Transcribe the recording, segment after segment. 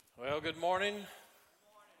Well, good morning.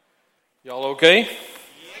 Y'all okay?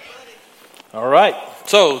 All right.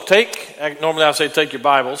 So normally I say take your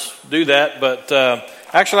Bibles, do that, but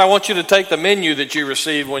actually I want you to take the menu that you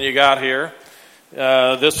received when you got here.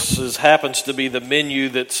 This happens to be the menu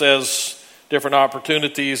that says different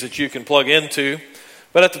opportunities that you can plug into.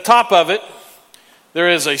 But at the top of it, there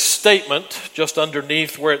is a statement just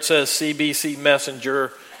underneath where it says CBC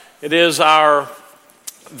Messenger. It is our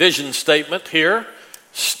vision statement here,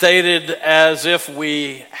 stated as if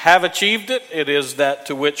we have achieved it. It is that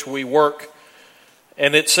to which we work.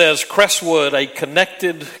 And it says, Crestwood, a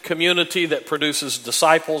connected community that produces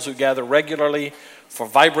disciples who gather regularly for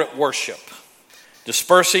vibrant worship,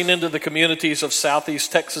 dispersing into the communities of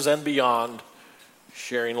Southeast Texas and beyond,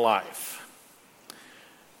 sharing life.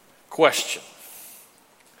 Question: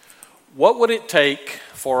 what would it take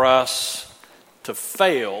for us to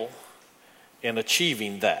fail in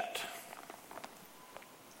achieving that?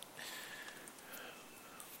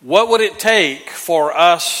 What would it take for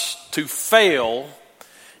us to fail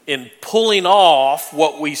in pulling off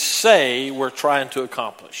what we say we're trying to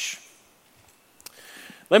accomplish?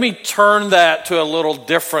 Let me turn that to a little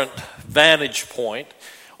different vantage point.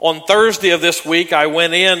 On Thursday of this week, I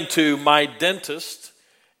went in to my dentist,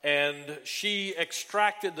 and she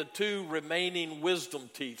extracted the 2 remaining wisdom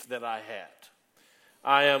teeth that I had.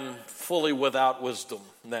 I am fully without wisdom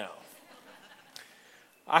now.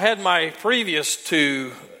 I had my previous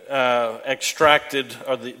 2 extracted,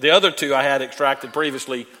 or the other 2 I had extracted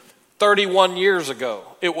previously 31 years ago.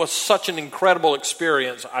 It was such an incredible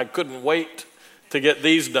experience. I couldn't wait to get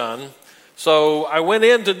these done. So I went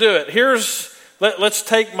in to do it. Let's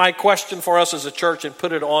take my question for us as a church and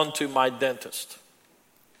put it on to my dentist.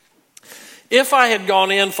 If I had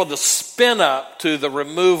gone in for the spin up to the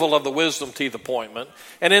removal of the wisdom teeth appointment,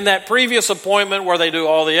 and in that previous appointment where they do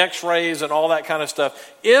all the x-rays and all that kind of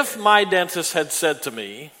stuff, if my dentist had said to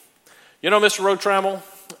me, Mr. Rotrammel,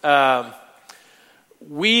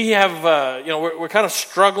 we have, we're kind of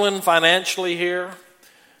struggling financially here,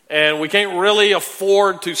 and we can't really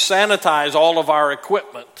afford to sanitize all of our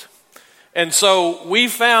equipment. And so we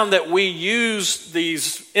found that we use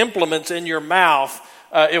these implements in your mouth.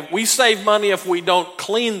 If we save money if we don't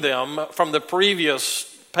clean them from the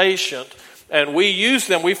previous patient, and we use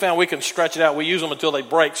them, we found we can stretch it out. We use them until they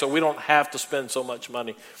break, so we don't have to spend so much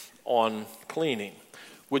money on cleaning.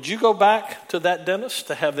 Would you go back to that dentist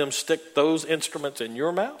to have them stick those instruments in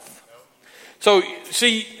your mouth? So,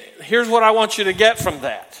 see, here's what I want you to get from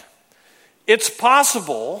that. It's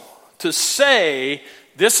possible to say,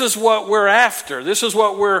 this is what we're after. This is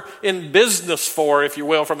what we're in business for, if you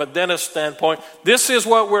will, from a dentist standpoint. This is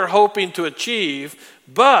what we're hoping to achieve,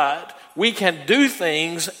 but we can do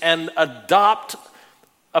things and adopt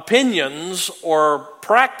opinions or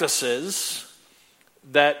practices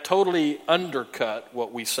that totally undercut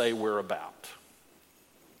what we say we're about.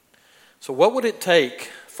 So what would it take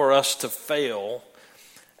for us to fail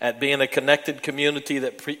at being a connected community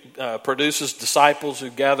that produces disciples who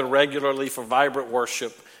gather regularly for vibrant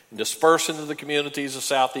worship and disperse into the communities of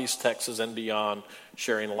Southeast Texas and beyond,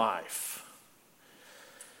 sharing life?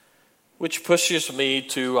 Which pushes me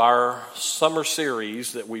to our summer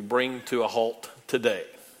series that we bring to a halt today.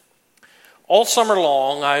 All summer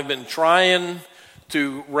long, I've been trying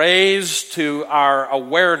to raise to our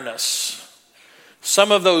awareness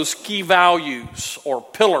some of those key values or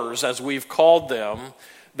pillars, as we've called them,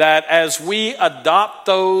 that as we adopt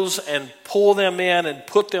those and pull them in and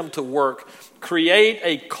put them to work, create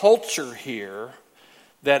a culture here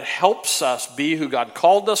that helps us be who God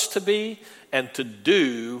called us to be and to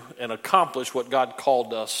do and accomplish what God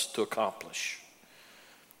called us to accomplish.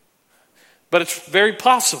 But it's very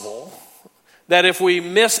possible that if we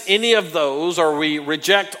miss any of those or we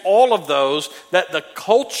reject all of those, that the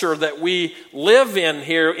culture that we live in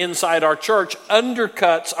here inside our church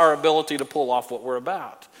undercuts our ability to pull off what we're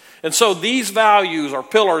about. And so these values or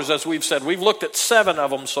pillars, as we've said, we've looked at 7 of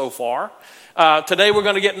them so far. Today we're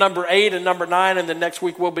going to get number 8 and number 9, and then next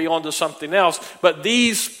week we'll be on to something else. But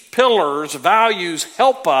these pillars, values,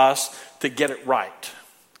 help us to get it right.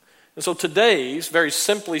 And so today's, very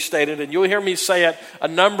simply stated, and you'll hear me say it a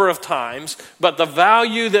number of times, but the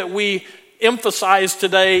value that we emphasize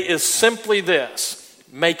today is simply this: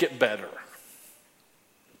 make it better.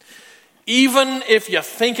 Even if you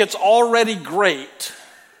think it's already great,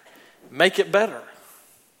 make it better.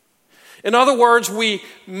 In other words, we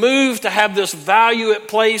move to have this value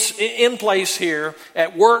in place here,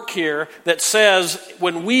 at work here, that says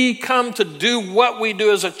when we come to do what we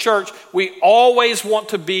do as a church, we always want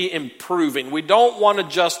to be improving. We don't want to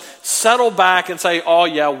just settle back and say, oh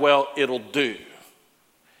yeah, well, it'll do.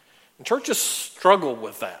 Churches struggle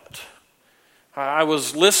with that. I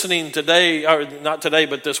was listening today, or not today,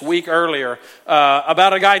 but this week earlier,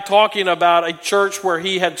 about a guy talking about a church where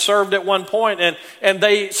he had served at one point, and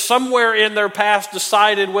they somewhere in their past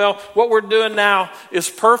decided, well, what we're doing now is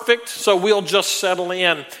perfect, so we'll just settle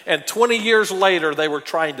in. And 20 years later, they were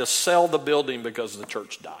trying to sell the building because the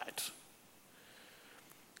church died.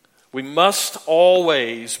 We must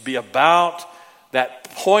always be about that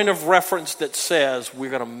point of reference that says we're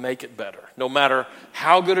going to make it better. No matter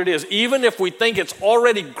how good it is. Even if we think it's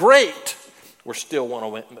already great, we still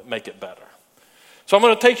want to make it better. So I'm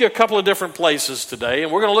going to take you a couple of different places today,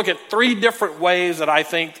 and we're going to look at 3 different ways that I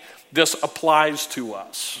think this applies to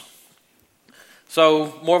us.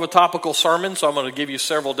 So more of a topical sermon, so I'm going to give you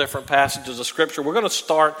several different passages of Scripture. We're going to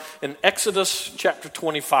start in Exodus chapter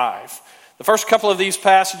 25. The first couple of these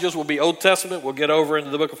passages will be Old Testament. We'll get over into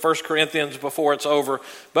the book of 1 Corinthians before it's over.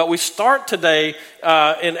 But we start today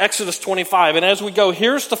in Exodus 25. And as we go,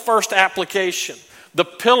 here's the first application. The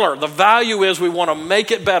pillar, the value is we want to make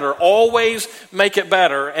it better. Always make it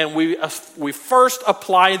better. And we first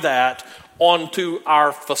apply that onto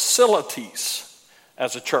our facilities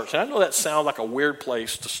as a church. And I know that sounds like a weird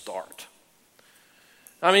place to start.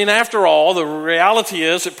 I mean, after all, the reality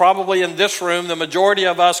is that probably in this room, the majority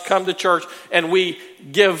of us come to church and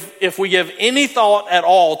if we give any thought at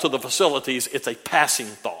all to the facilities, it's a passing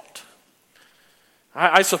thought.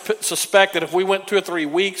 I suspect that if we went 2 or 3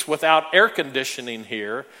 weeks without air conditioning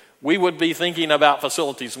here, we would be thinking about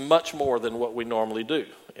facilities much more than what we normally do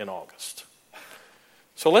in August.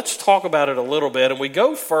 So let's talk about it a little bit. And we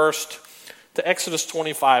go first to Exodus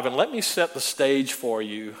 25, and let me set the stage for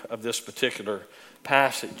you of this particular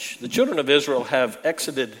passage. The children of Israel have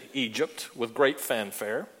exited Egypt with great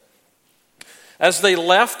fanfare. As they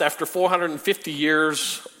left after 450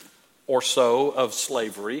 years or so of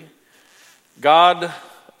slavery, God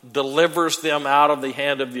delivers them out of the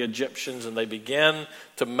hand of the Egyptians, and they begin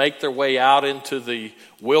to make their way out into the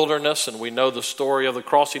wilderness. And we know the story of the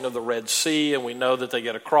crossing of the Red Sea, and we know that they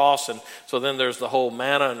get across, and so then there's the whole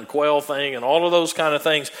manna and quail thing and all of those kind of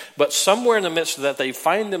things. But somewhere in the midst of that, they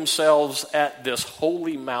find themselves at this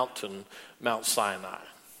holy mountain, Mount Sinai.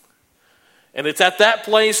 And it's at that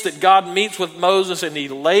place that God meets with Moses, and he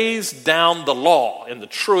lays down the law in the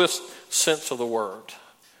truest sense of the word.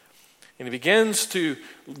 And he begins to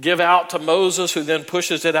give out to Moses, who then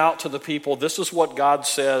pushes it out to the people. This is what God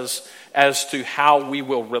says as to how we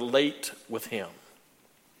will relate with him.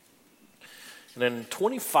 And in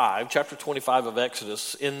chapter 25 of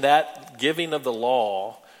Exodus, in that giving of the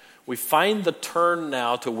law, we find the turn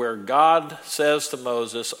now to where God says to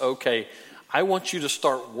Moses, okay, I want you to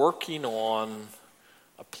start working on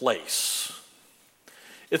a place.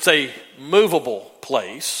 It's a movable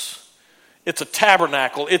place. It's a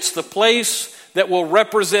tabernacle. It's the place that will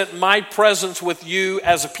represent my presence with you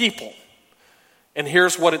as a people. And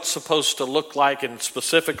here's what it's supposed to look like, and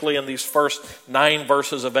specifically in these first 9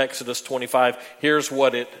 verses of Exodus 25, here's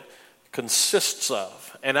what it consists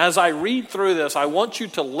of. And as I read through this, I want you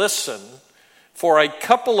to listen for a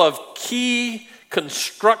couple of key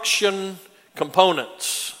construction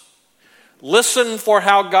components. Listen for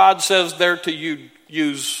how God says there to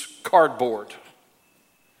use cardboard.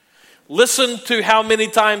 Listen to how many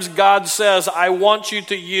times God says, I want you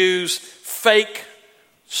to use fake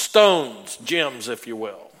stones, gems, if you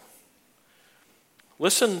will.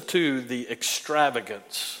 Listen to the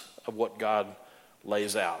extravagance of what God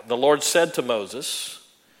lays out. The Lord said to Moses,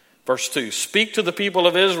 verse 2, speak to the people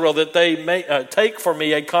of Israel that they may take for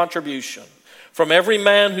me a contribution. From every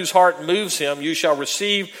man whose heart moves him, you shall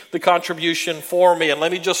receive the contribution for me. And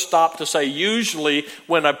let me just stop to say, usually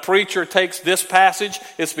when a preacher takes this passage,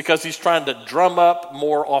 it's because he's trying to drum up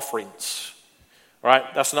more offerings. Right?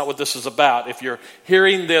 That's not what this is about. If you're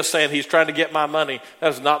hearing this saying he's trying to get my money,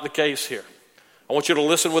 that is not the case here. I want you to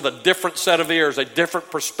listen with a different set of ears, a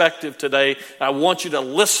different perspective today. I want you to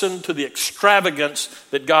listen to the extravagance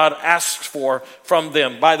that God asks for from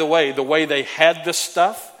them. By the way they had this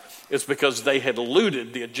stuff is because they had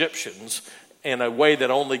looted the Egyptians in a way that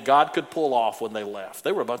only God could pull off when they left.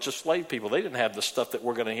 They were a bunch of slave people. They didn't have the stuff that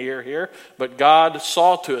we're going to hear here, but God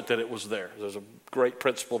saw to it that it was there. There's a great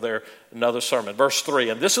principle there, another sermon. Verse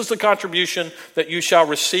 3, and this is the contribution that you shall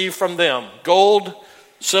receive from them, gold,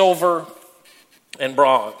 silver, and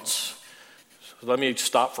bronze. So let me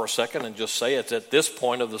stop for a second and just say it's at this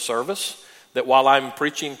point of the service that while I'm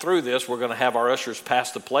preaching through this, we're going to have our ushers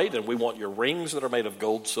pass the plate, and we want your rings that are made of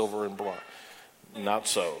gold, silver, and bronze. Not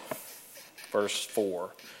so. Verse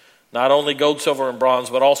 4. Not only gold, silver, and bronze,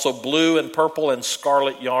 but also blue and purple and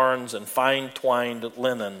scarlet yarns and fine twined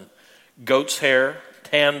linen, goat's hair,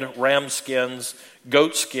 tanned ram skins,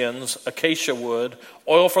 goat skins, acacia wood,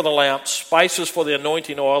 oil for the lamp, spices for the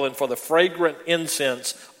anointing oil, and for the fragrant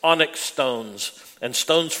incense, onyx stones, and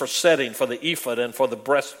stones for setting, for the ephod and for the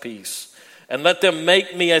breastpiece. And let them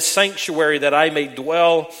make me a sanctuary that I may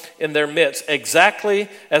dwell in their midst, exactly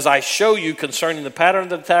as I show you concerning the pattern of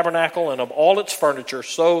the tabernacle and of all its furniture,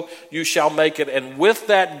 so you shall make it. And with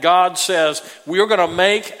that, God says, we are going to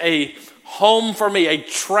make a home for me, a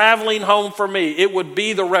traveling home for me. It would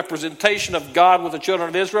be the representation of God with the children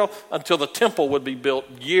of Israel until the temple would be built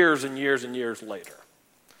years and years and years later.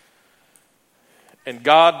 And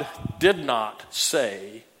God did not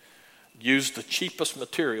say, use the cheapest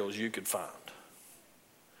materials you could find.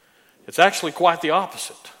 It's actually quite the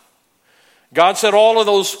opposite. God said, all of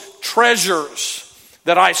those treasures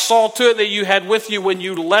that I saw to it that you had with you when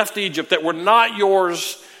you left Egypt, that were not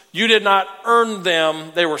yours, you did not earn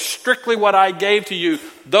them, they were strictly what I gave to you.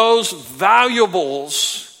 Those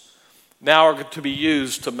valuables now are to be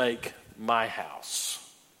used to make my house.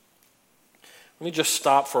 Let me just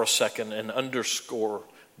stop for a second and underscore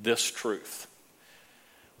this truth.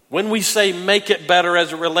 When we say make it better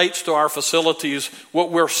as it relates to our facilities,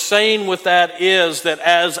 what we're saying with that is that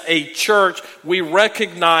as a church, we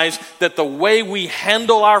recognize that the way we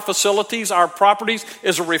handle our facilities, our properties,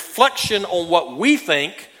 is a reflection on what we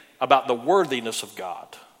think about the worthiness of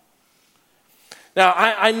God. Now,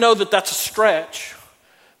 I know that that's a stretch,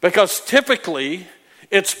 because typically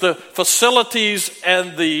it's the facilities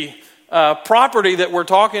and the property that we're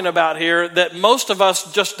talking about here that most of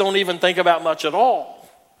us just don't even think about much at all.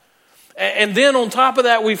 And then on top of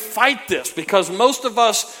that, we fight this because most of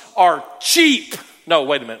us are cheap. No,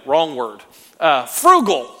 wait a minute, wrong word.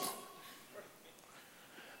 Frugal.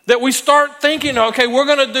 That we start thinking, okay, we're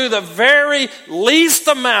going to do the very least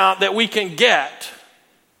amount that we can get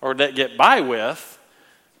or that get by with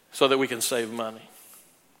so that we can save money.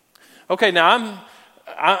 Okay, now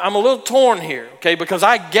I'm a little torn here, okay, because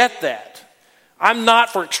I get that. I'm not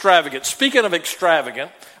for extravagant. Speaking of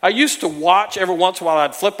extravagant, I used to watch, every once in a while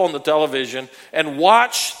I'd flip on the television and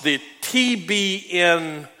watch the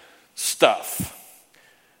TBN stuff.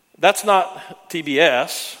 That's not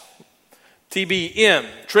TBS, TBN,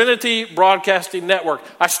 Trinity Broadcasting Network.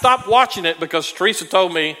 I stopped watching it because Teresa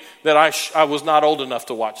told me that I was not old enough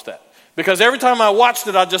to watch that. Because every time I watched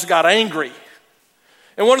it, I just got angry.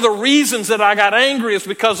 And one of the reasons that I got angry is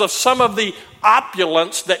because of some of the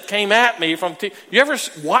opulence that came at me from You ever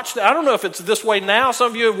watched that? I don't know if it's this way now.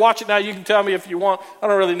 Some of you watch it now. You can tell me if you want. I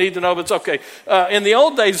don't really need to know, but it's okay. In the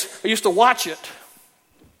old days, I used to watch it.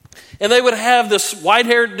 And they would have this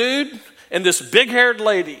white-haired dude and this big-haired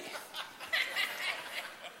lady.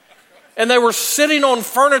 And they were sitting on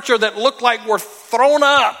furniture that looked like were thrown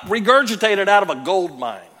up, regurgitated out of a gold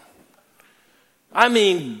mine. I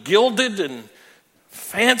mean, gilded and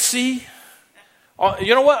fancy.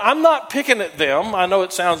 You know what? I'm not picking at them. I know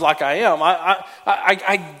it sounds like I am.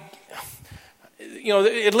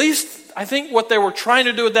 At least I think what they were trying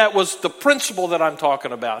to do with that was the principle that I'm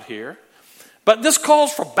talking about here. But this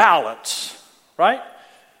calls for balance, right?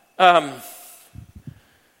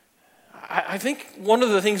 I think one of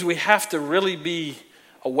the things we have to really be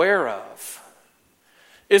aware of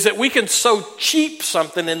is that we can so cheap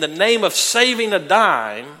something in the name of saving a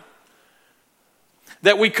dime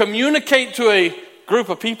that we communicate to a group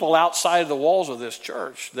of people outside of the walls of this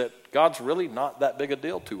church that God's really not that big a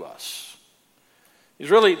deal to us. He's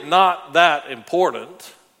really not that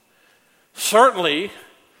important. Certainly,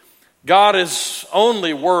 God is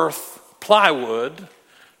only worth plywood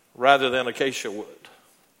rather than acacia wood.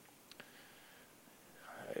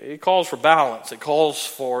 It calls for balance. It calls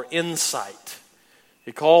for insight.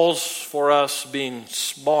 It calls for us being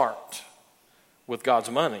smart with God's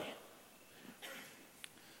money.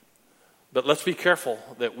 But let's be careful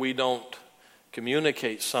that we don't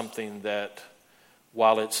communicate something that,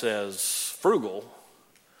 while it says frugal,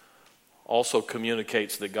 also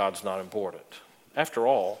communicates that God's not important. After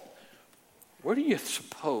all, where do you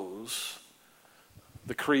suppose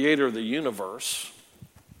the creator of the universe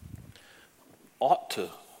ought to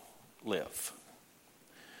live?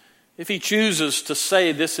 If he chooses to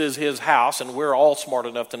say this is his house, and we're all smart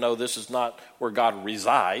enough to know this is not where God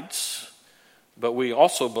resides, but we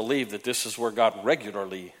also believe that this is where God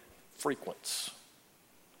regularly frequents.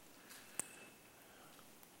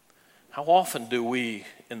 How often do we,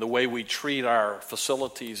 in the way we treat our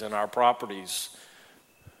facilities and our properties,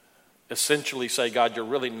 essentially say, God, you're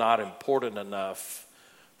really not important enough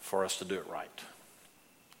for us to do it right?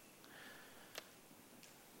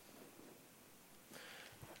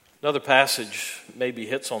 Another passage maybe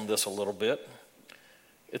hits on this a little bit.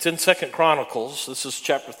 It's in 2 Chronicles. This is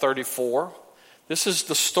chapter 34. This is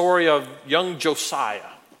the story of young Josiah,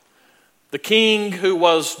 the king who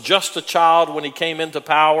was just a child when he came into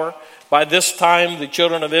power. By this time, the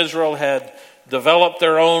children of Israel had developed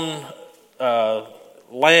their own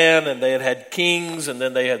land, and they had had kings, and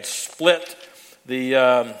then they had split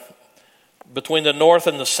between the north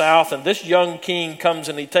and the south. And this young king comes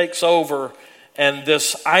and he takes over, and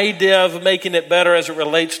this idea of making it better as it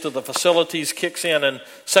relates to the facilities kicks in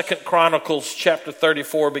 2 Chronicles chapter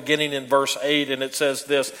 34, beginning in verse 8, and it says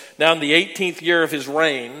this: Now in the 18th year of his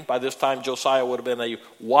reign, by this time Josiah would have been a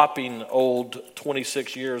whopping old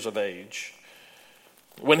 26 years of age,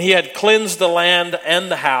 when he had cleansed the land and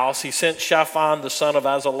the house, he sent Shaphan the son of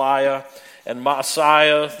Azaliah, and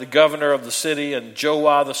Maaseiah the governor of the city, and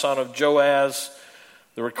Joah the son of Joaz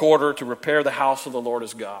the recorder, to repair the house of the Lord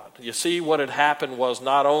his God. You see, what had happened was,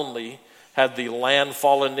 not only had the land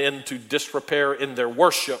fallen into disrepair in their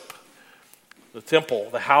worship, the temple,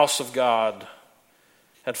 the house of God,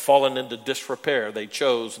 had fallen into disrepair. They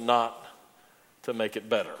chose not to make it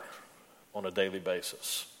better on a daily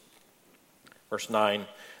basis. Verse 9,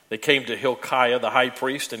 they came to Hilkiah the high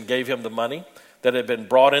priest and gave him the money that had been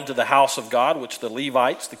brought into the house of God, which the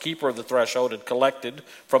Levites, the keeper of the threshold, had collected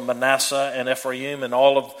from Manasseh and Ephraim and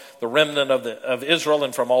all of the remnant of Israel,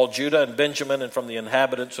 and from all Judah and Benjamin, and from the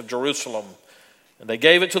inhabitants of Jerusalem. And they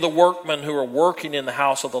gave it to the workmen who were working in the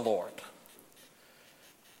house of the Lord.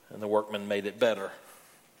 And the workmen made it better.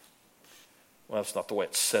 Well, that's not the way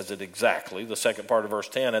it says it exactly. The second part of verse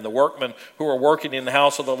 10, and the workmen who were working in the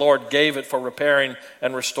house of the Lord gave it for repairing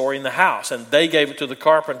and restoring the house. And they gave it to the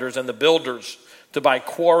carpenters and the builders to buy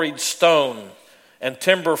quarried stone and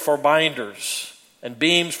timber for binders and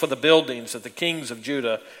beams for the buildings that the kings of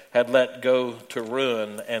Judah had let go to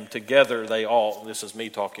ruin. And together they all, this is me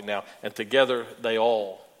talking now, and together they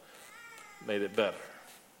all made it better.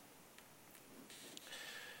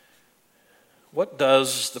 What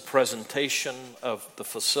does the presentation of the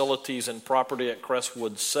facilities and property at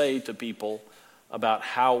Crestwood say to people about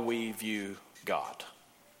how we view God?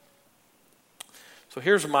 So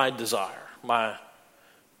here's my desire, my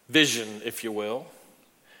vision, if you will,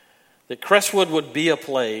 that Crestwood would be a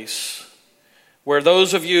place where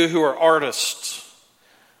those of you who are artists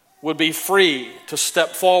would be free to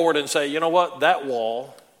step forward and say, you know what, that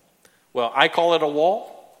wall, well, I call it a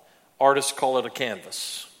wall, artists call it a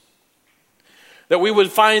canvas. That we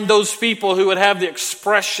would find those people who would have the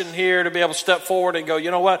expression here to be able to step forward and go,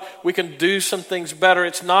 you know what, we can do some things better.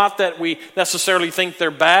 It's not that we necessarily think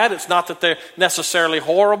they're bad. It's not that they're necessarily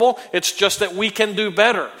horrible. It's just that we can do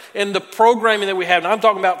better. In the programming that we have, and I'm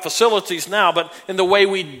talking about facilities now, but in the way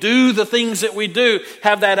we do the things that we do,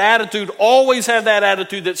 have that attitude, always have that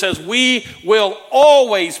attitude that says we will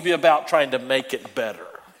always be about trying to make it better.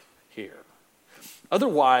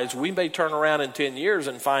 Otherwise, we may turn around in 10 years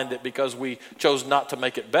and find that because we chose not to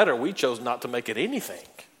make it better, we chose not to make it anything.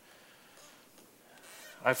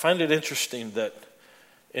 I find it interesting that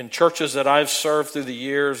in churches that I've served through the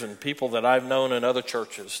years and people that I've known in other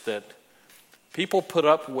churches, that people put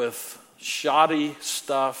up with shoddy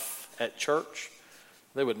stuff at church.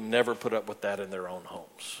 They would never put up with that in their own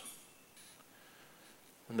homes.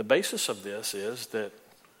 And the basis of this is that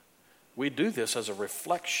we do this as a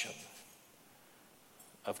reflection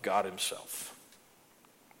of God himself.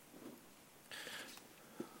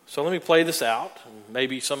 So let me play this out.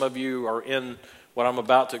 Maybe some of you are in what I'm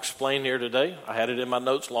about to explain here today. I had it in my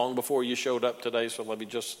notes long before you showed up today, so let me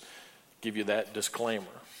just give you that disclaimer.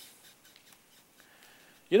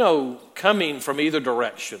 You know, coming from either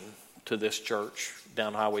direction to this church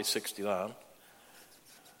down Highway 69,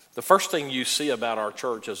 the first thing you see about our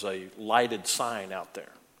church is a lighted sign out there.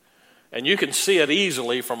 And you can see it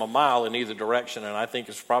easily from a mile in either direction, and I think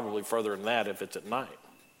it's probably further than that if it's at night.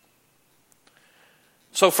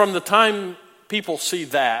 So from the time people see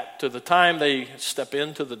that to the time they step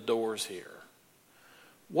into the doors here,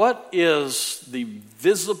 what is the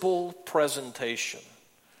visible presentation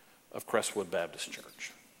of Crestwood Baptist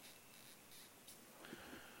Church?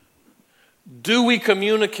 Do we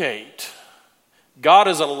communicate God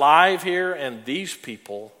is alive here and these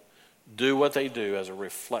people do what they do as a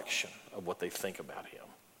reflection of what they think about him?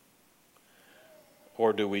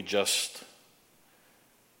 Or do we just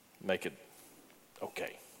make it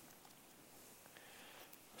okay?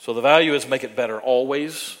 So the value is make it better.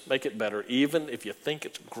 Always make it better. Even if you think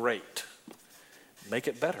it's great, make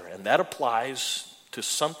it better. And that applies to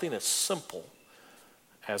something as simple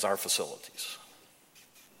as our facilities.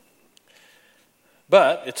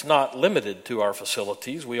 But it's not limited to our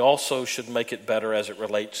facilities. We also should make it better as it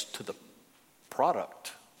relates to the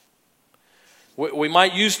product. We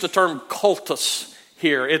might use the term cultus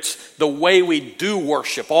here. It's the way we do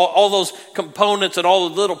worship. All those components and all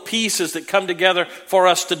the little pieces that come together for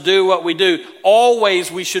us to do what we do.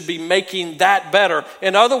 Always we should be making that better.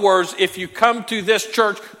 In other words, if you come to this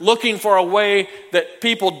church looking for a way that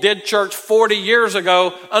people did church 40 years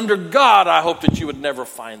ago, under God, I hope that you would never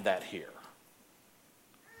find that here.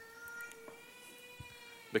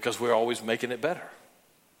 Because we're always making it better.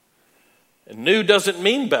 And new doesn't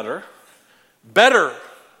mean better. Better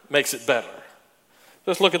makes it better.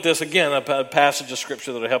 Let's look at this again, a passage of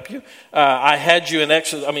scripture that will help you. I had you in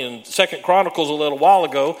 2 Chronicles a little while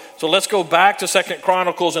ago. So let's go back to 2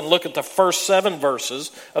 Chronicles and look at the first 7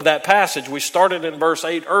 verses of that passage. We started in verse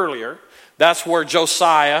 8 earlier. That's where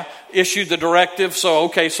Josiah issued the directive. So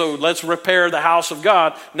let's repair the house of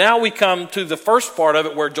God. Now we come to the first part of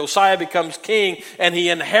it where Josiah becomes king and he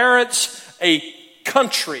inherits a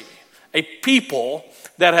country, a people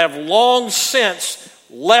that have long since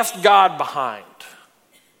left God behind.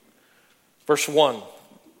 Verse 1,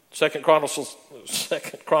 2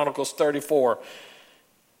 Chronicles 34.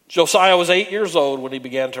 Josiah was 8 years old when he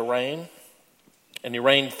began to reign, and he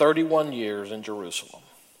reigned 31 years in Jerusalem.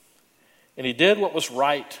 And he did what was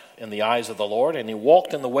right in the eyes of the Lord, and he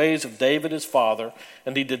walked in the ways of David his father,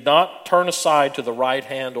 and he did not turn aside to the right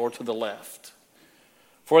hand or to the left.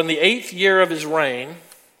 For in the 8th year of his reign,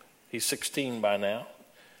 he's 16 by now,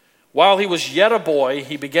 while he was yet a boy,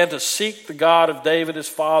 he began to seek the God of David his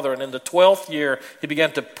father. And in the 12th year, he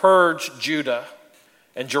began to purge Judah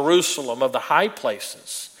and Jerusalem of the high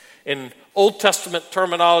places. In Old Testament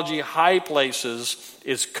terminology, high places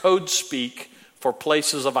is code speak for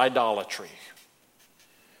places of idolatry.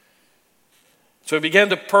 So he began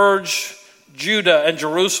to purge Judah and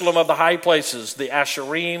Jerusalem of the high places, the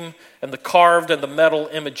Asherim and the carved and the metal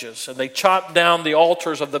images. And they chopped down the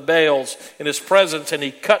altars of the Baals in his presence, and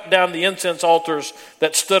he cut down the incense altars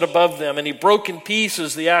that stood above them. And he broke in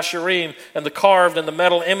pieces the Asherim and the carved and the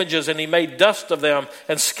metal images, and he made dust of them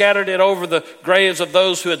and scattered it over the graves of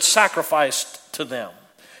those who had sacrificed to them.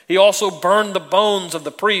 He also burned the bones of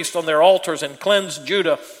the priests on their altars and cleansed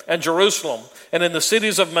Judah and Jerusalem. And in the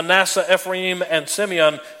cities of Manasseh, Ephraim, and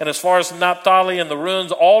Simeon, and as far as Naphtali and the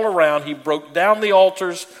ruins all around, he broke down the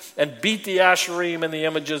altars and beat the Asherim and the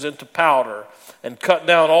images into powder and cut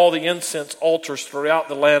down all the incense altars throughout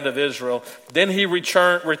the land of Israel. Then he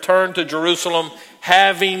returned to Jerusalem,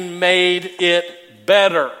 having made it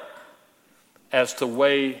better as the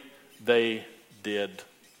way they did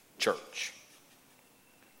church.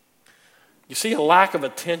 You see, a lack of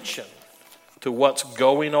attention to what's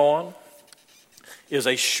going on is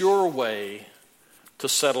a sure way to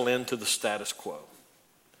settle into the status quo.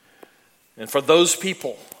 And for those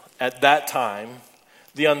people at that time,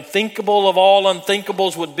 the unthinkable of all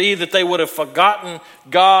unthinkables would be that they would have forgotten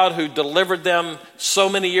God who delivered them so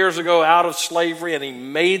many years ago out of slavery, and he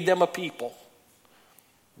made them a people.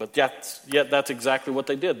 But yet that's exactly what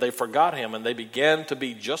they did. They forgot him, and they began to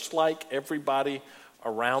be just like everybody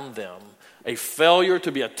around them. A failure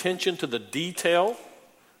to be attention to the detail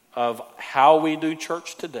of how we do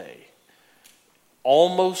church today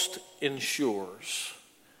almost ensures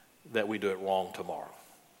that we do it wrong tomorrow.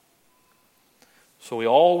 So we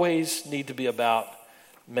always need to be about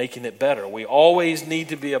making it better. We always need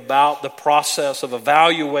to be about the process of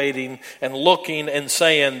evaluating and looking and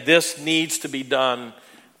saying this needs to be done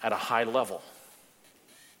at a high level.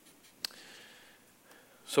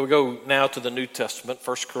 So we go now to the New Testament,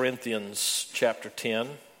 1 Corinthians chapter 10.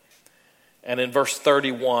 And in verse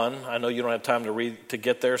 31, I know you don't have time to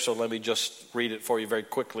get there, so let me just read it for you very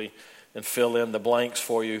quickly and fill in the blanks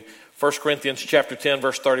for you. 1 Corinthians chapter 10,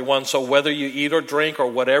 verse 31, so whether you eat or drink or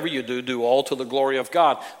whatever you do, do all to the glory of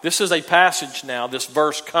God. This is a passage now. This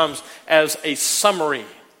verse comes as a summary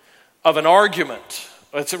of an argument.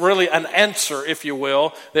 It's really an answer, if you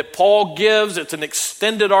will, that Paul gives. It's an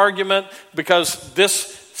extended argument because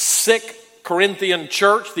this sick Corinthian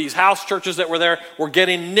church, these house churches that were there, were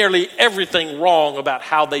getting nearly everything wrong about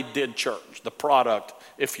how they did church, the product,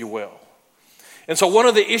 if you will. And so one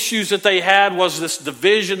of the issues that they had was this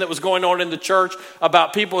division that was going on in the church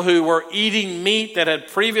about people who were eating meat that had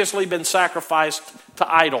previously been sacrificed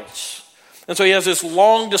to idols. And so he has this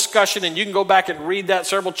long discussion, and you can go back and read that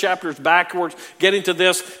several chapters backwards, getting to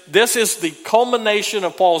this. This is the culmination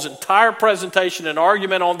of Paul's entire presentation and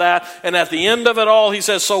argument on that. And at the end of it all, he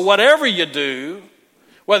says, so whatever you do,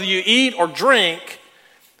 whether you eat or drink,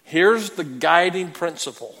 here's the guiding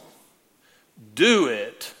principle. Do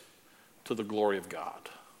it to the glory of God.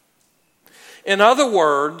 In other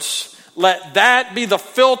words, let that be the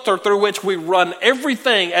filter through which we run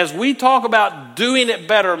everything. As we talk about doing it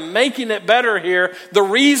better, making it better here, the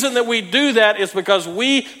reason that we do that is because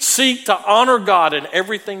we seek to honor God in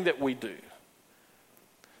everything that we do.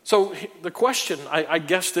 So the question, I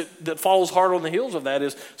guess, that follows hard on the heels of that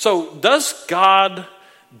is, so does God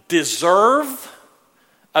deserve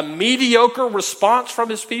a mediocre response from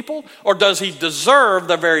his people, or does he deserve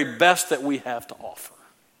the very best that we have to offer?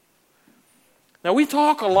 Now, we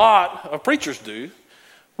talk a lot, preachers do,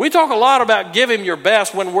 we talk a lot about give him your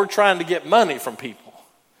best when we're trying to get money from people.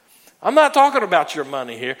 I'm not talking about your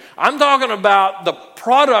money here. I'm talking about the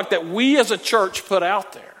product that we as a church put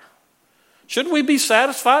out there. Shouldn't we be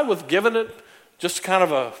satisfied with giving it just kind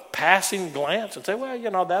of a passing glance and say,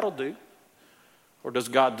 well, that'll do? Or does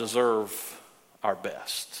God deserve our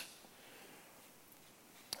best?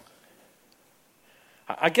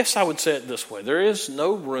 I guess I would say it this way. There is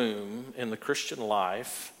no room in the Christian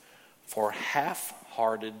life for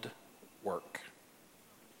half-hearted work.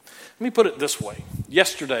 Let me put it this way.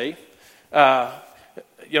 Yesterday,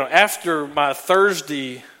 after my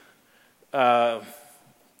Thursday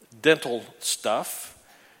dental stuff,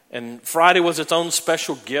 and Friday was its own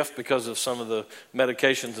special gift because of some of the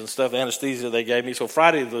medications and stuff, anesthesia they gave me. So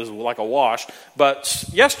Friday was like a wash. But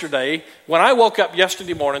yesterday, when I woke up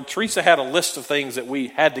yesterday morning, Teresa had a list of things that we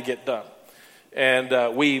had to get done.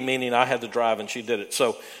 And we, meaning I had to drive and she did it.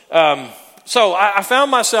 So I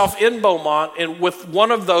found myself in Beaumont and with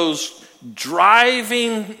one of those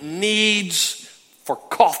driving needs for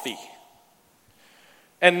coffee.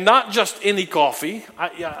 And not just any coffee.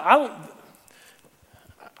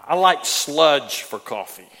 I like sludge for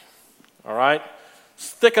coffee, all right? It's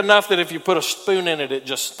thick enough that if you put a spoon in it, it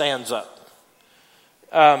just stands up.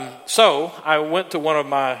 So I went to one of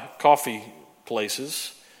my coffee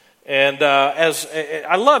places, and as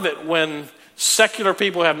I love it when secular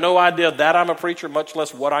people have no idea that I'm a preacher, much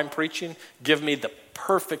less what I'm preaching, give me the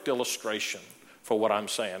perfect illustration for what I'm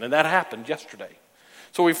saying. And that happened yesterday.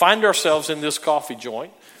 So we find ourselves in this coffee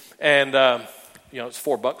joint, and it's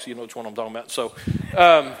 $4. You know which one I'm talking about. So,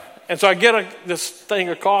 and so I get this thing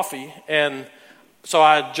of coffee, and so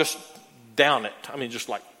I just down it. I mean, just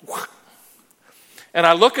like, whoosh. And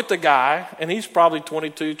I look at the guy, and he's probably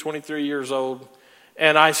 22, 23 years old,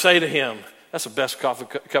 and I say to him, "That's the best cup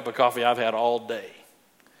of coffee I've had all day."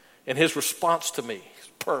 And his response to me is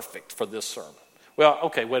perfect for this sermon. Well,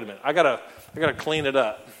 okay, wait a minute. I gotta clean it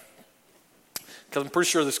up. Because I'm pretty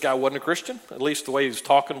sure this guy wasn't a Christian. At least the way he was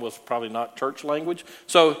talking was probably not church language.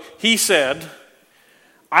 So he said,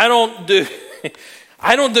 I don't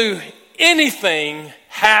do anything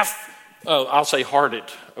I'll say hearted,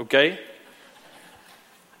 okay?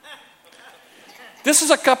 This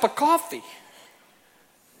is a cup of coffee.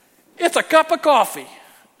 It's a cup of coffee.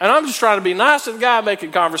 And I'm just trying to be nice to the guy,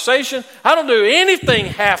 making conversation. I don't do anything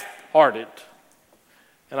half-hearted.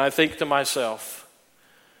 And I think to myself,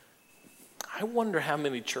 I wonder how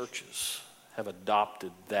many churches have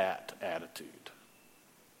adopted that attitude.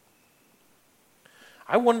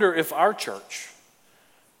 I wonder if our church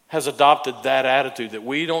has adopted that attitude, that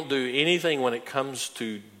we don't do anything when it comes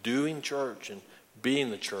to doing church and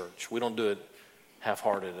being the church. We don't do it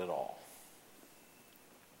half-hearted at all.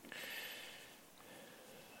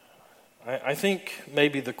 I think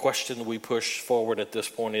maybe the question we push forward at this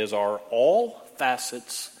point is, are all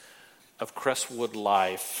facets of Crestwood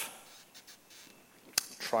life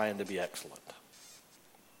trying to be excellent?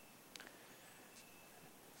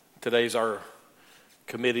 Today's our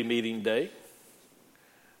committee meeting day.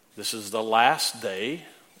 This is the last day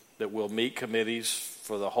that we'll meet committees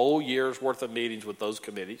for the whole year's worth of meetings with those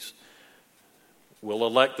committees. We'll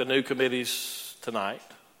elect the new committees tonight.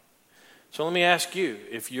 So let me ask you,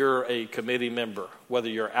 if you're a committee member, whether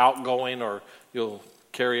you're outgoing or you'll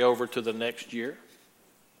carry over to the next year,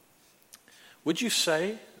 would you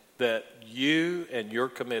say that you and your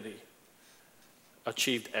committee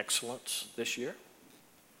achieved excellence this year?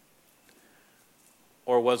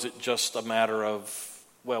 Or was it just a matter of,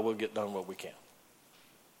 we'll get done what we can?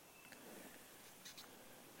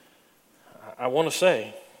 I want to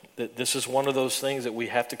say that this is one of those things that we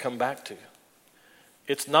have to come back to.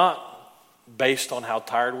 It's not based on how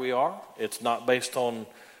tired we are. It's not based on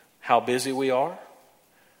how busy we are.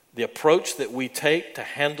 The approach that we take to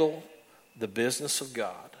handle the business of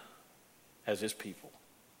God as his people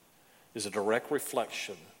is a direct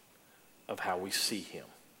reflection of how we see him.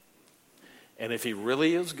 And if he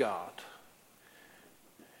really is God,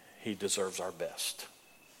 he deserves our best.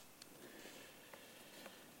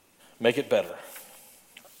 Make it better.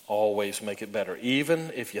 Always make it better.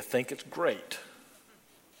 Even if you think it's great,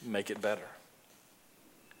 make it better.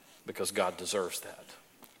 Because God deserves that.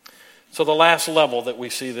 So the last level that we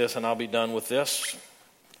see this, and I'll be done with this,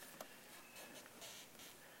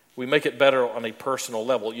 we make it better on a personal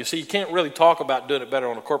level. You see, you can't really talk about doing it better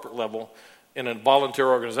on a corporate level in a volunteer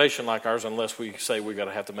organization like ours unless we say we're going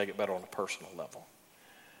to have to make it better on a personal level.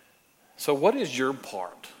 So what is your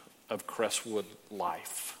part of Crestwood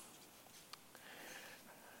life?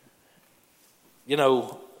 You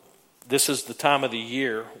know, this is the time of the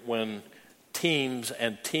year when teams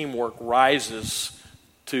and teamwork rises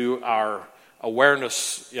to our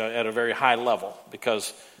awareness, at a very high level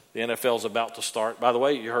because the NFL is about to start. By the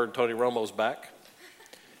way, you heard Tony Romo's back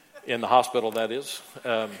in the hospital, that is.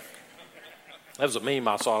 That was a meme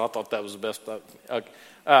I saw, and I thought that was the best.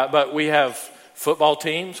 But we have football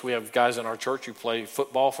teams. We have guys in our church who play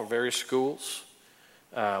football for various schools.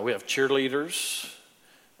 We have cheerleaders.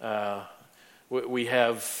 We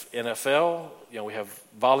have NFL. We have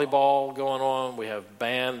volleyball going on. We have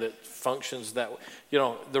band that functions that way.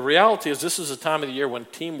 The reality is this is a time of the year when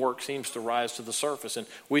teamwork seems to rise to the surface. And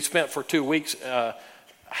we spent for 2 weeks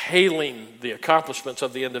hailing the accomplishments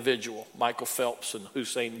of the individual, Michael Phelps and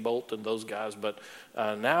Usain Bolt and those guys. But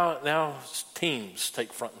now teams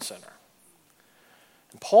take front and center.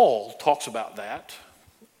 And Paul talks about that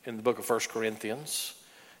in the book of 1 Corinthians.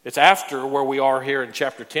 It's after where we are here in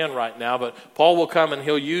chapter 10 right now, but Paul will come and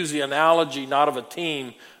he'll use the analogy not of a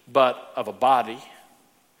team, but of a body.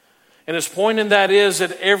 And his point in that is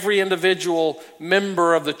that every individual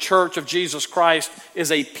member of the church of Jesus Christ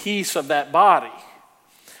is a piece of that body.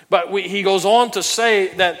 But he goes on to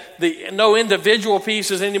say that no individual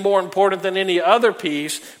piece is any more important than any other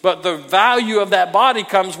piece, but the value of that body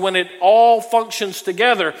comes when it all functions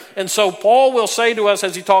together. And so Paul will say to us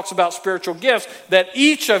as he talks about spiritual gifts that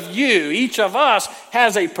each of you, each of us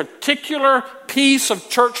has a particular piece of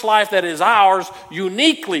church life that is ours,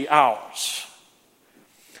 uniquely ours.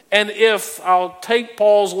 And if I'll take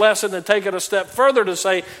Paul's lesson and take it a step further to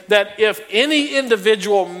say that if any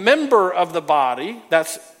individual member of the body,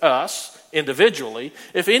 that's us individually,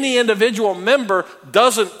 if any individual member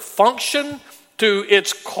doesn't function to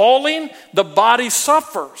its calling, the body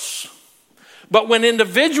suffers. But when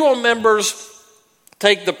individual members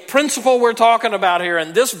take the principle we're talking about here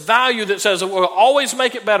and this value that says it will always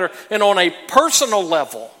make it better, and on a personal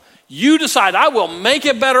level, you decide, I will make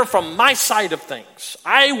it better from my side of things.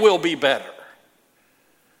 I will be better.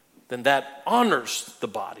 Then that honors the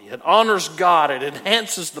body. It honors God. It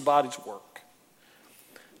enhances the body's work.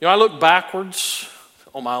 I look backwards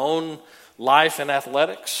on my own life in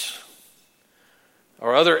athletics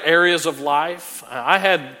or other areas of life. I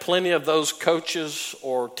had plenty of those coaches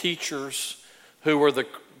or teachers who were the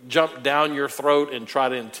jump down your throat and try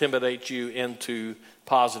to intimidate you into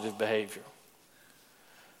positive behavior.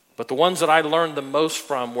 But the ones that I learned the most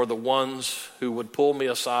from were the ones who would pull me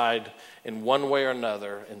aside in one way or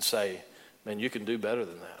another and say, man, you can do better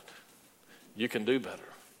than that. You can do better.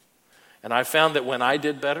 And I found that when I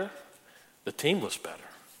did better, the team was better.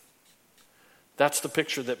 That's the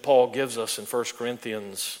picture that Paul gives us in 1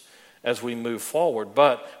 Corinthians as we move forward.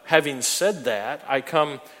 But having said that, I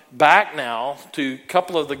come back now to a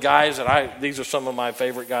couple of the guys these are some of my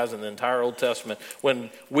favorite guys in the entire Old Testament. When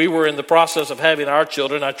we were in the process of having our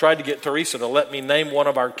children, I tried to get Teresa to let me name one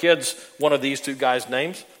of our kids one of these two guys'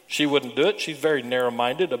 names. She wouldn't do it. She's very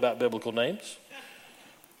narrow-minded about biblical names.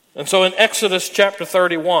 And so in Exodus chapter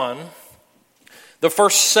 31, the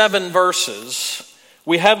first 7 verses,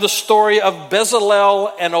 we have the story of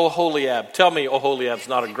Bezalel and Oholiab. Tell me Oholiab's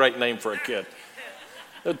not a great name for a kid.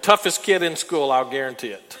 The toughest kid in school, I'll guarantee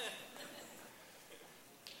it.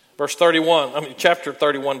 Chapter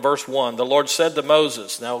 31, verse 1. The Lord said to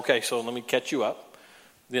Moses, now, okay, so let me catch you up.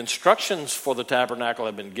 The instructions for the tabernacle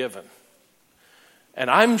have been given.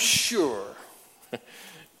 And I'm sure,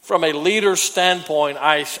 from a leader's standpoint,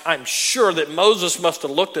 I'm sure that Moses must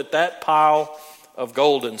have looked at that pile of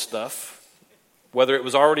gold and stuff, whether it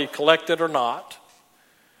was already collected or not,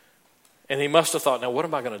 and he must have thought, now what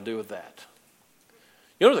am I going to do with that?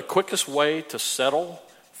 The quickest way to settle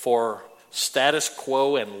for status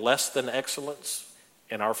quo and less than excellence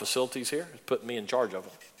in our facilities here is put me in charge of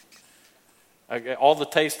them. All the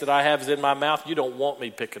taste that I have is in my mouth. You don't want me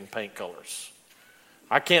picking paint colors.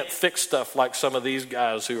 I can't fix stuff like some of these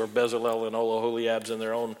guys who are Bezalel and Oholiabs in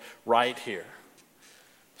their own right here.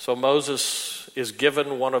 So Moses is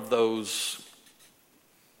given one of those,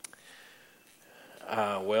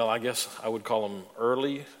 I guess I would call them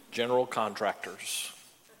early general contractors.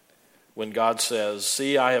 When God says,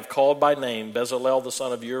 see, I have called by name Bezalel the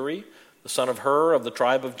son of Uri, the son of Hur of the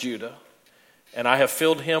tribe of Judah, and I have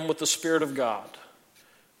filled him with the Spirit of God,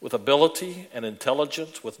 with ability and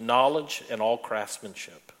intelligence, with knowledge and all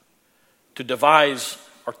craftsmanship, to devise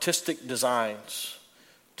artistic designs,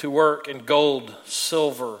 to work in gold,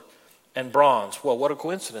 silver, and bronze. Well, what a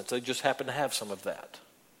coincidence. They just happen to have some of that.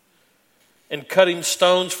 In cutting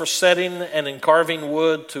stones for setting and in carving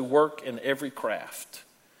wood, to work in every craft.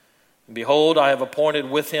 And behold, I have appointed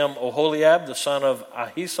with him Oholiab, the son of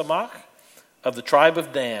Ahisamach, of the tribe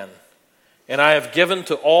of Dan. And I have given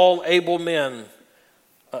to all able men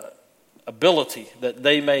ability that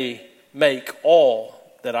they may make all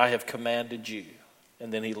that I have commanded you.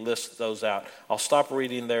 And then he lists those out. I'll stop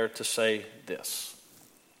reading there to say this.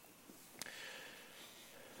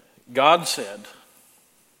 God said,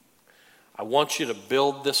 I want you to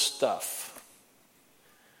build this stuff,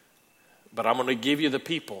 but I'm going to give you the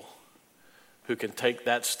people who can take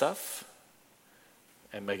that stuff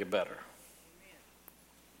and make it better.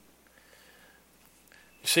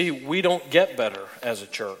 You see, we don't get better as a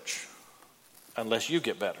church unless you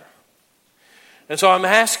get better. And so I'm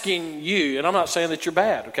asking you, and I'm not saying that you're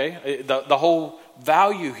bad, okay? The whole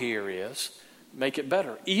value here is make it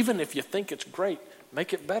better. Even if you think it's great,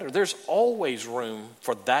 make it better. There's always room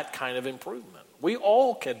for that kind of improvement. We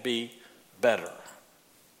all can be better.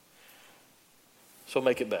 So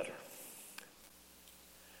make it better.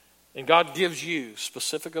 And God gives you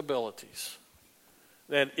specific abilities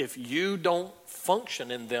that if you don't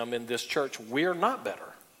function in them in this church, we're not better.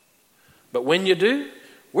 But when you do,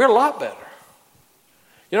 we're a lot better.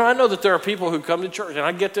 You know, I know that there are people who come to church, and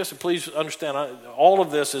I get this, and please understand, all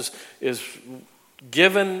of this is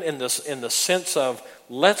given in the sense of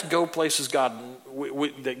let's go places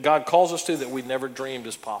that God calls us to that we never dreamed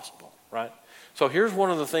is possible, right? So here's one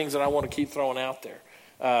of the things that I want to keep throwing out there.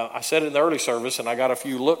 I said it in the early service, and I got a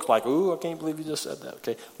few looks like, ooh, I can't believe you just said that.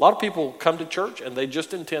 Okay, a lot of people come to church, and they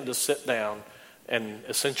just intend to sit down and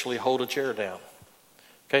essentially hold a chair down.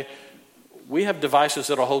 Okay, we have devices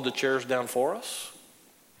that will hold the chairs down for us.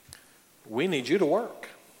 We need you to work.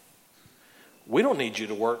 We don't need you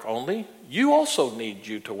to work only. You also need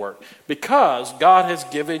you to work because God has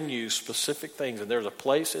given you specific things, and there's a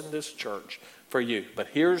place in this church for you. But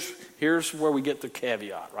here's where we get the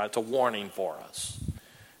caveat, right? It's a warning for us.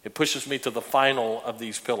 It pushes me to the final of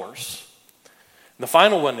these pillars. And the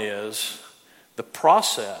final one is the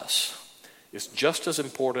process is just as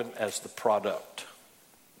important as the product.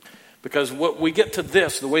 Because what we get to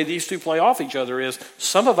this, the way these two play off each other is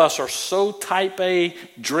some of us are so type A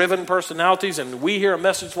driven personalities, and we hear a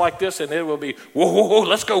message like this and it will be, whoa, whoa, whoa,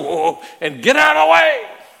 let's go, whoa, and get out of the way.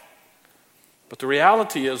 But the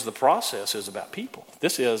reality is the process is about people.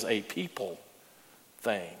 This is a people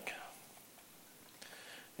thing.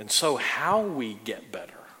 And so how we get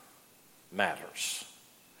better matters.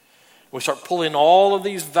 We start pulling all of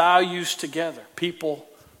these values together. People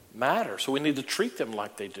matter, so we need to treat them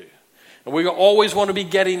like they do. And we always want to be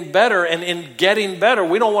getting better, and in getting better,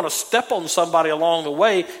 we don't want to step on somebody along the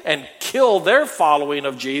way and kill their following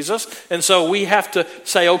of Jesus. And so we have to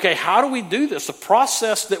say, okay, how do we do this? The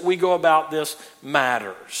process that we go about this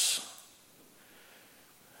matters.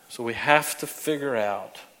 So we have to figure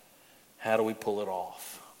out how do we pull it off.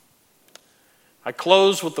 I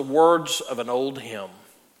close with the words of an old hymn.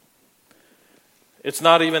 It's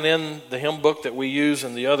not even in the hymn book that we use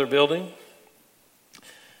in the other building,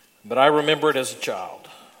 but I remember it as a child.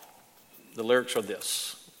 The lyrics are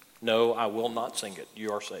this: no, I will not sing it.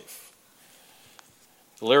 You are safe.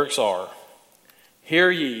 The lyrics are, hear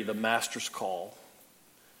ye the master's call.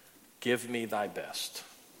 Give me thy best.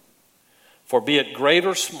 For be it great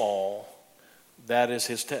or small, that is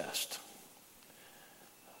his test.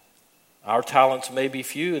 Our talents may be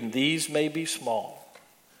few and these may be small,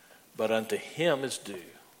 but unto him is due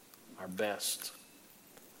our best,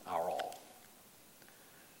 our all.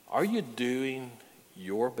 Are you doing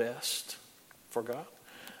your best for God?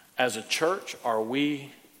 As a church, are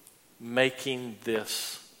we making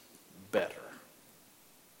this better?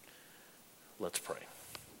 Let's pray.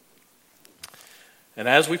 And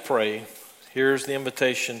as we pray, here's the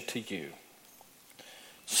invitation to you.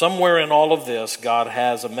 Somewhere in all of this, God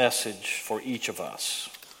has a message for each of us.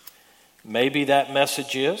 Maybe that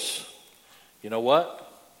message is, you know what?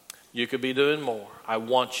 You could be doing more. I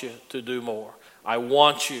want you to do more. I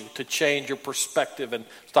want you to change your perspective and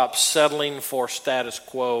stop settling for status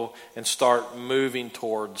quo and start moving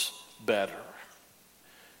towards better.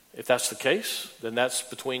 If that's the case, then that's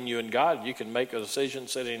between you and God. You can make a decision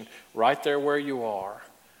sitting right there where you are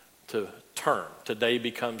to turn. Today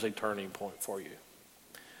becomes a turning point for you.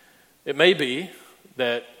 It may be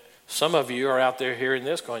that some of you are out there hearing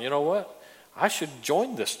this going, you know what? I should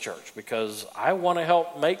join this church because I want to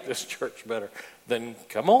help make this church better. Then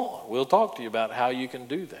come on, we'll talk to you about how you can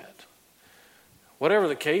do that. Whatever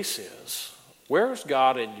the case is, where's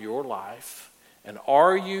God in your life And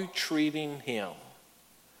are you treating him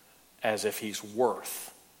as if he's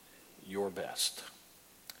worth your best?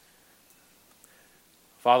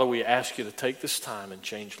 Father, we ask you to take this time and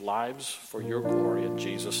change lives for your glory in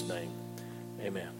Jesus' name. Amen.